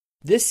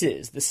This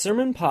is the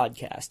Sermon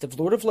Podcast of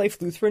Lord of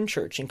Life Lutheran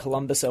Church in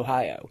Columbus,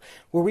 Ohio,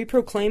 where we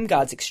proclaim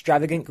God's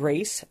extravagant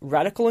grace,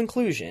 radical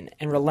inclusion,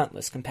 and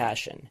relentless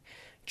compassion.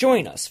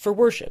 Join us for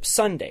worship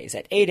Sundays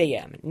at 8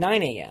 a.m.,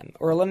 9 a.m.,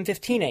 or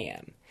 11:15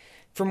 a.m.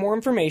 For more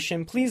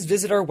information, please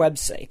visit our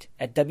website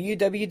at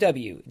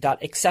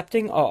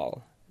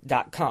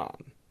www.acceptingall.com.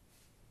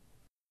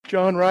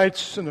 John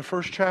writes in the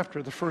first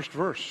chapter, the first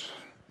verse,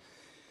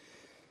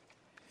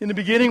 "In the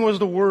beginning was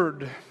the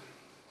Word.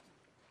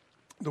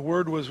 The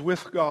Word was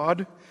with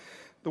God.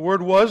 The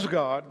Word was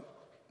God.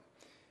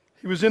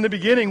 He was in the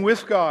beginning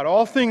with God.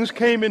 All things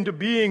came into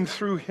being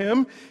through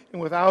Him,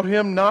 and without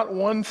Him not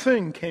one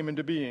thing came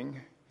into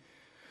being.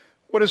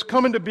 What has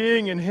come into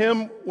being in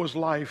Him was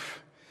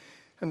life,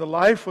 and the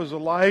life was the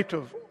light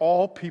of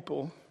all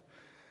people.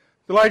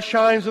 The light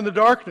shines in the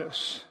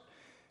darkness.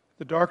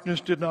 The darkness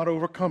did not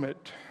overcome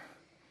it.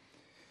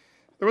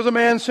 There was a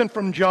man sent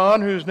from God,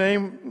 whose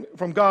name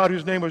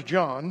was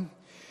John.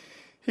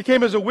 He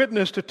came as a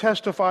witness to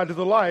testify to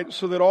the light,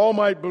 so that all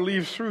might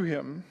believe through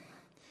him.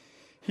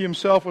 He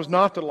himself was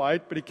not the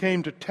light, but he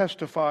came to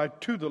testify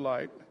to the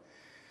light.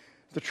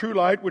 The true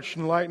light, which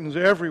enlightens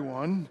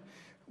everyone,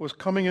 was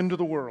coming into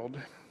the world.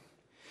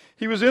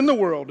 He was in the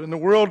world, and the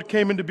world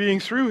came into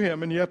being through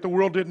him, and yet the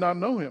world did not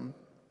know him.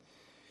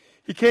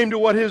 He came to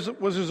what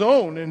was his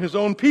own, and his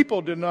own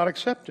people did not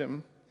accept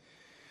him.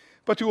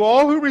 But to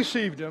all who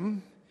received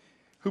him,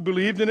 who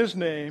believed in his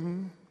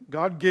name,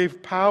 God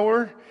gave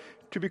power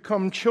to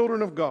become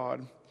children of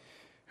God,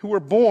 who were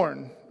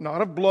born not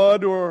of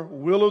blood or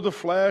will of the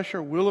flesh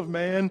or will of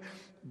man,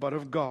 but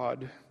of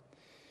God.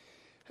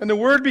 And the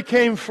Word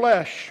became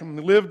flesh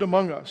and lived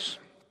among us,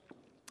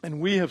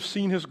 and we have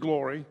seen His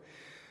glory,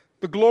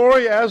 the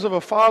glory as of a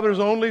Father's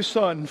only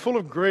Son, full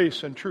of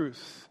grace and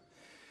truth.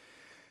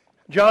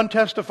 John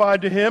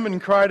testified to Him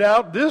and cried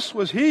out, 'This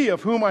was He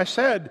of whom I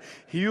said,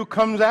 He who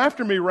comes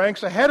after me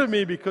ranks ahead of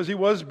me because He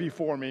was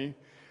before me.'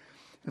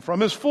 And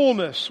from His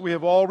fullness we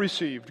have all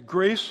received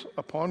grace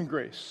upon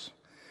grace.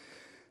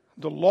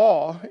 The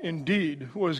law, indeed, was